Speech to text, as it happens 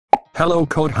Hello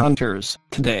code hunters,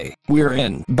 today, we're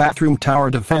in Bathroom Tower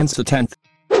Defense 10th.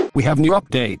 We have new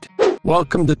update.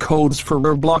 Welcome to Codes for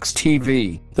Roblox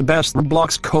TV, the best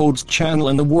Roblox codes channel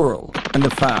in the world, and the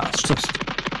fastest.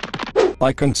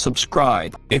 Like and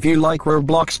subscribe, if you like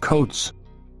Roblox codes.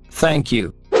 Thank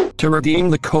you. To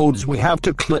redeem the codes we have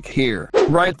to click here,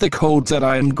 write the codes that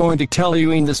I am going to tell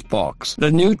you in this box. The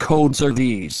new codes are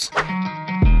these.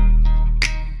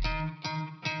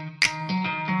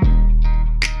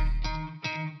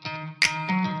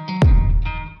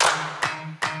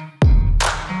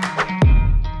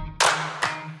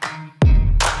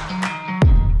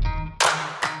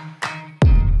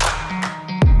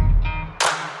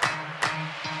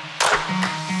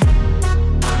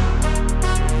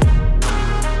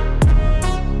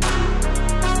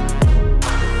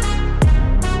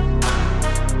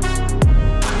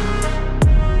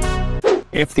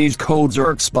 If these codes are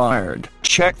expired,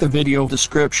 check the video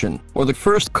description or the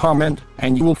first comment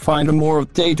and you will find a more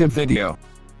updated video.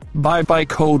 Bye bye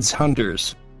codes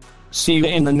hunters. See you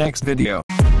in the next video.